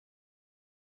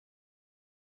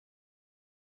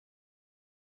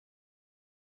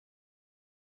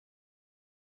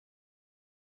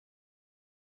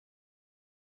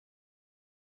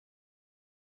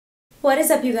What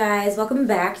is up, you guys? Welcome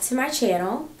back to my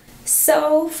channel.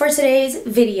 So for today's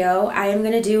video I am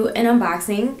going to do an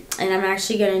unboxing, and I'm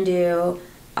actually going to do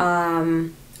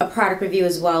a product review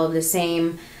as well of the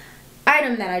same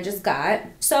item that I just got.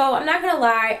 So I'm not gonna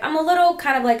lie, I'm a little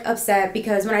kind of like upset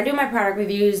because when I do my product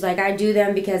reviews, like I do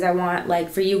them because I want like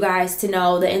for you guys to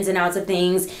know the ins and outs of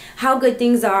things, how good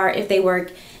things are, if they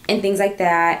work, and things like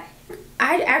that.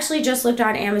 I actually just looked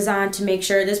on Amazon to make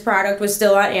sure this product was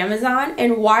still on Amazon,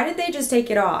 and why did they just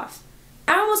take it off?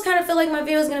 I almost kind of feel like my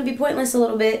video is going to be pointless a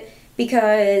little bit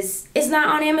because it's not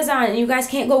on Amazon and you guys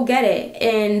can't go get it.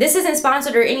 And this isn't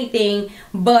sponsored or anything,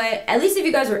 but at least if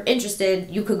you guys were interested,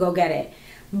 you could go get it.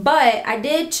 But I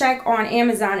did check on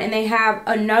Amazon and they have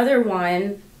another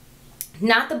one,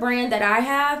 not the brand that I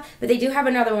have, but they do have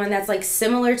another one that's like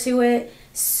similar to it.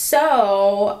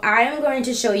 So I am going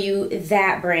to show you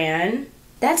that brand.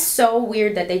 That's so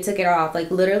weird that they took it off.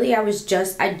 Like literally I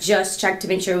just checked to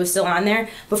make sure it was still on there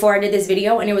before I did this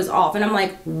video and it was off. And I'm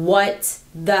like, what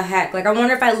the heck? Like I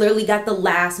wonder if I literally got the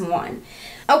last one.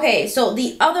 Okay, so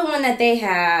the other one that they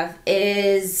have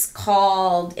is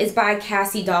by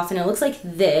Cassie Dolphin. It looks like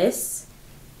this.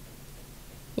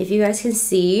 If you guys can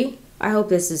see. I hope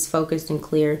this is focused and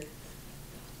clear.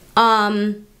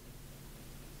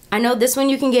 I know this one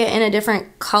you can get in a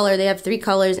different color. They have 3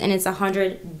 colors and it's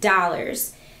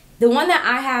 $100. The one that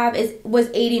I have was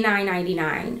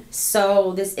 $89.99.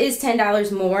 So this is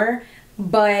 $10 more,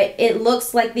 but it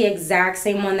looks like the exact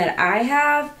same one that I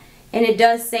have, and it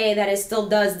does say that it still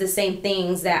does the same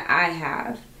things that I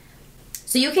have.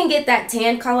 So you can get that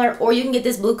tan color or you can get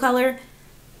this blue color.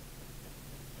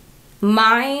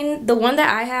 Mine, the one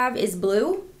that I have is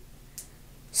blue.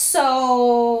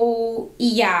 So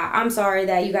yeah, I'm sorry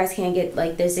that you guys can't get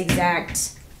like this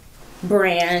exact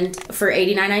brand for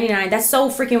 $89.99. That's so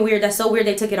freaking weird. That's so weird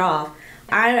they took it off.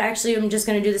 I actually am just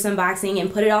gonna do this unboxing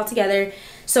and put it all together.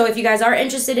 So if you guys are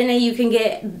interested in it, you can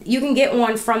get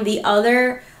one from the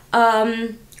other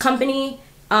company,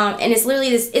 and it's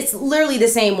literally the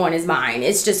same one as mine.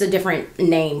 It's just a different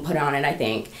name put on it, I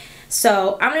think.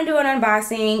 So I'm going to do an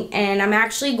unboxing, and I'm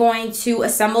actually going to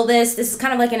assemble this. This is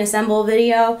kind of like an assemble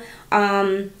video.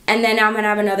 And then I'm going to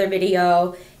have another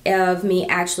video of me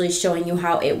actually showing you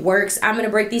how it works. I'm going to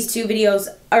break these two videos,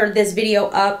 or this video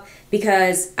up,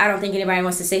 because I don't think anybody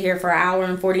wants to sit here for an hour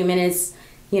and 40 minutes,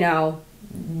 you know,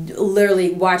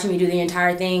 literally watching me do the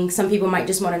entire thing. Some people might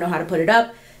just want to know how to put it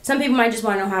up. Some people might just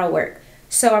want to know how to work.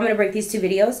 So I'm going to break these two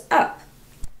videos up.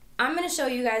 I'm going to show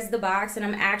you guys the box, and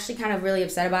I'm actually kind of really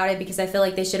upset about it because I feel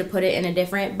like they should have put it in a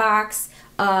different box.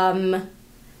 The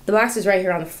box is right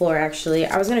here on the floor, actually.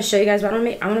 I was going to show you guys, but I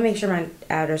want to make sure my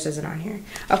address isn't on here.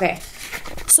 Okay,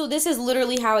 so this is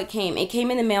literally how it came. It came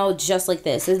in the mail just like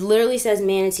this. It literally says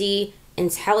Manatee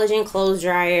Intelligent Clothes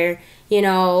Dryer. You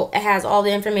know, it has all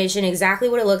the information, exactly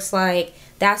what it looks like.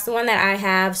 That's the one that I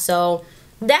have, so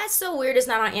that's so weird it's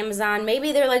not on Amazon.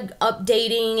 Maybe they're like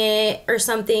updating it or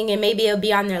something, and maybe it'll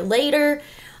be on there later.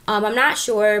 I'm not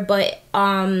sure, but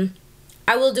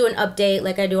I will do an update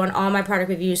like I do on all my product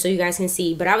reviews so you guys can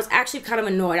see. But I was actually kind of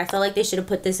annoyed. I felt like they should have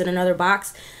put this in another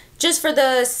box just for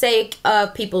the sake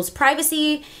of people's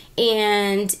privacy.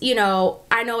 And, you know,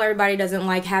 I know everybody doesn't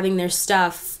like having their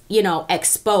stuff, you know,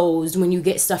 exposed when you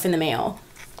get stuff in the mail.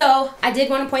 So I did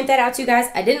want to point that out to you guys.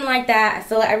 I didn't like that.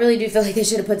 I really do feel like they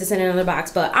should have put this in another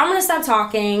box. But I'm going to stop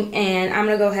talking and I'm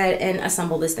going to go ahead and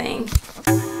assemble this thing.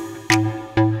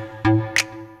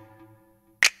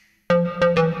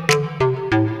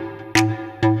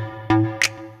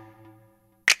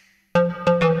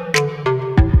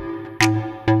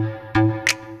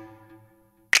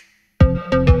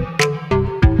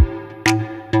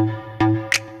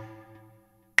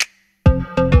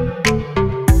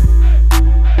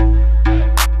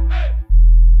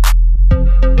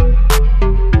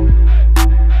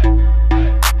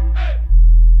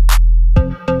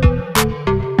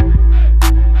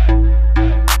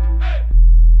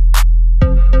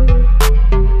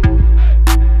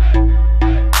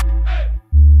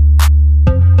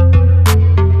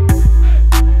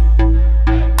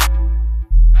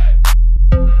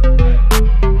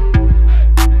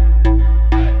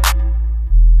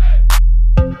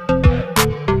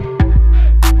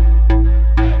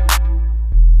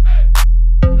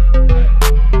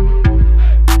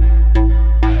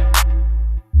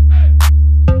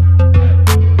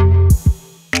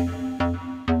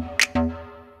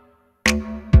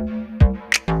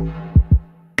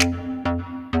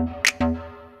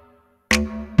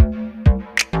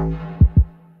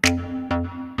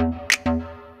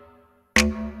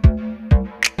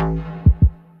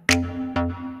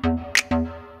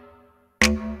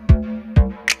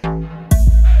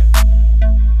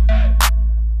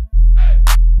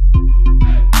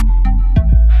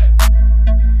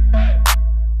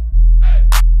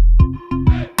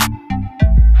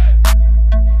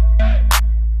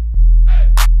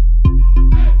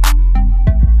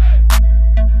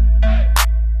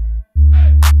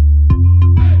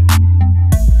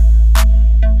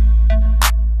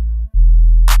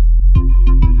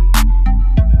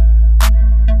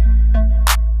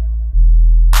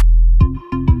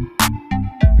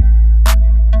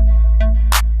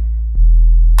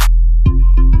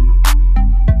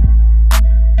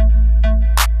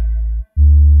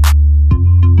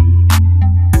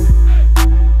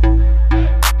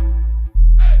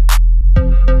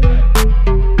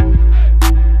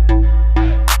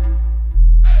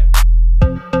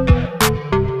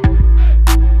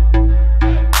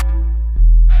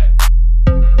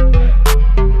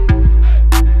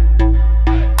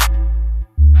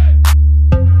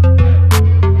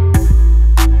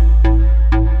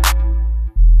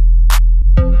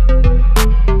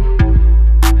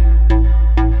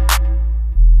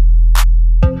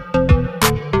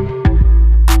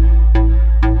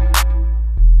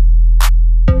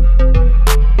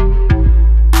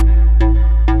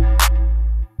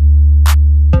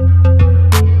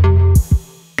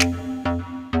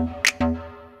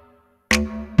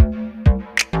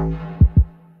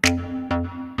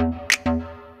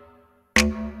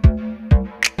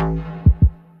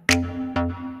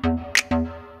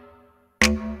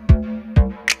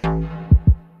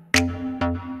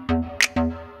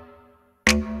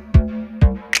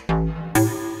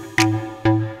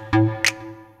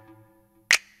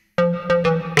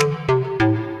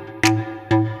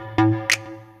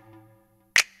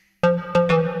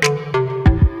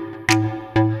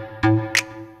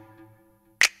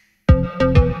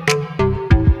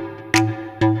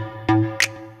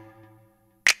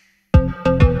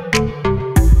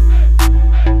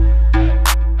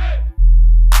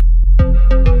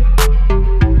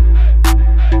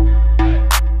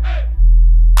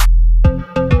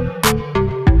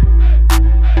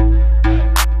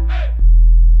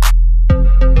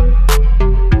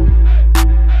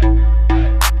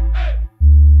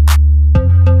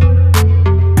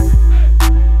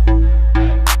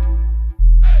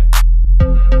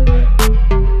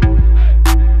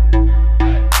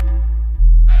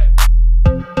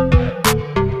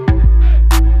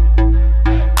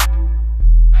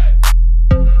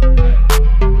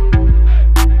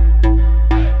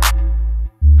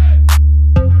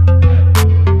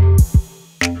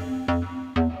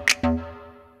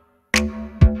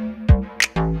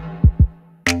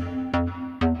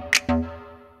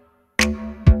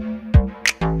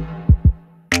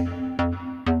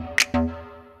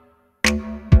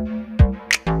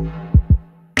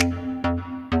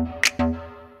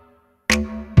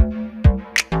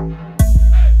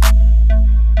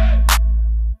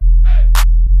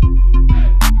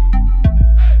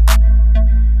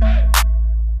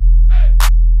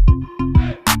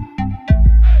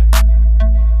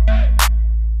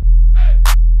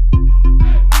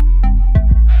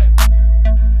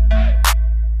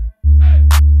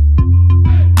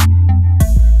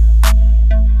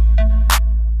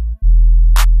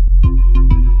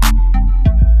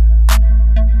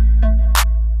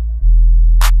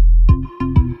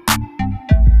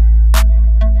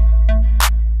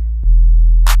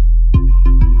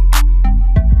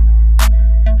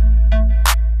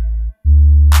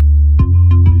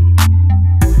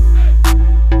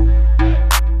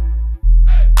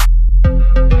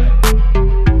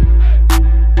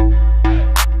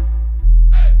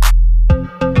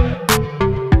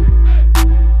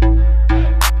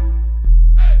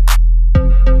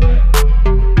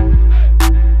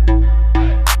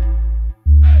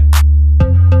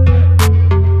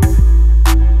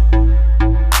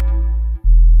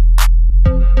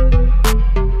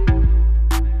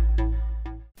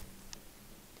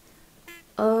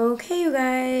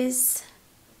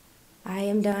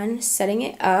 setting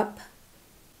it up.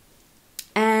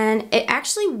 And it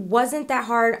actually wasn't that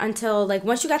hard until, like,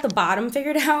 once you got the bottom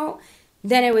figured out,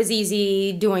 then it was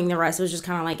easy doing the rest. It was just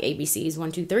kind of like ABCs,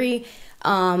 1, 2, 3.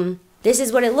 This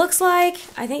is what it looks like.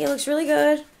 I think it looks really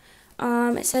good.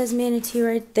 It says Manatee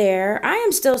right there. I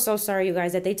am still so sorry, you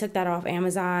guys, that they took that off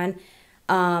Amazon.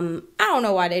 I don't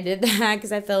know why they did that,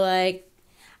 because I feel like,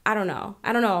 I don't know.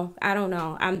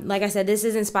 Like I said, this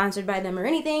isn't sponsored by them or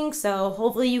anything, so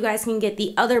hopefully you guys can get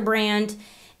the other brand.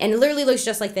 And it literally looks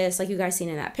just like this, like you guys seen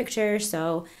in that picture.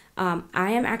 So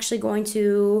I am actually going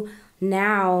to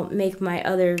now make my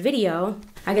other video.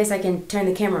 I guess I can turn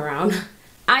the camera around.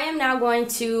 I am now going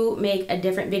to make a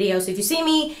different video. So if you see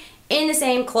me in the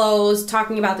same clothes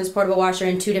talking about this portable washer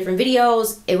in 2 different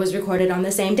videos, it was recorded on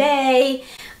the same day.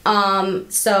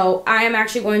 So I am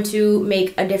actually going to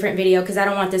make a different video because I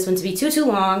don't want this one to be too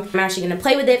long. I'm actually going to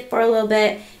play with it for a little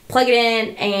bit, plug it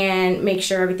in, and make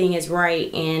sure everything is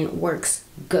right and works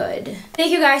good.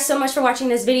 Thank you guys so much for watching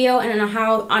this video and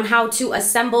on how to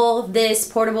assemble this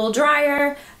portable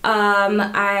dryer.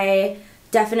 I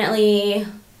definitely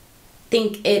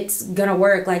think it's gonna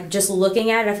work. Like, just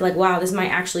looking at it, I feel like, wow, this might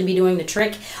actually be doing the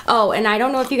trick. Oh, and I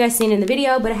don't know if you guys seen in the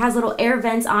video, but it has little air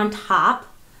vents on top.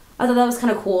 I thought that was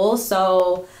kind of cool.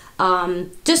 So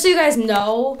just so you guys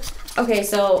know, okay,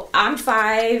 so I'm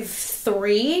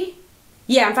 5'3".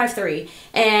 Yeah, I'm 5'3",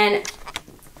 and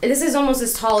this is almost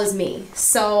as tall as me.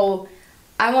 So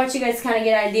I want you guys to kind of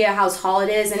get an idea how tall it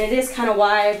is, and it is kind of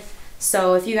wide.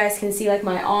 So if you guys can see, like,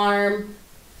 my arm,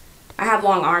 I have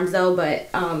long arms though, but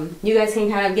you guys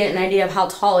can kind of get an idea of how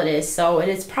tall it is. So it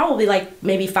is probably like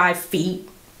maybe 5 feet.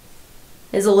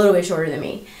 It's a little bit shorter than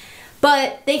me.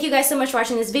 But thank you guys so much for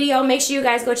watching this video. Make sure you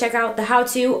guys go check out the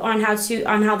how-to on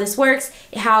how this works,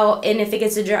 and if it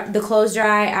gets the clothes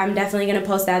dry, I'm definitely gonna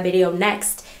post that video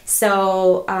next.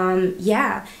 So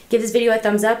yeah, give this video a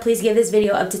thumbs up. Please give this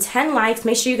video up to 10 likes.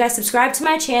 Make sure you guys subscribe to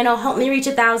my channel. Help me reach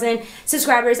 1,000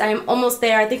 subscribers. I am almost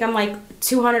there. I think I'm like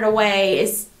 200 away.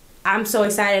 I'm so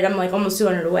excited. I'm like almost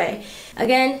 200 away.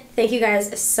 Again, thank you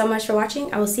guys so much for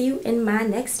watching. I will see you in my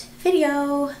next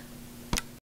video.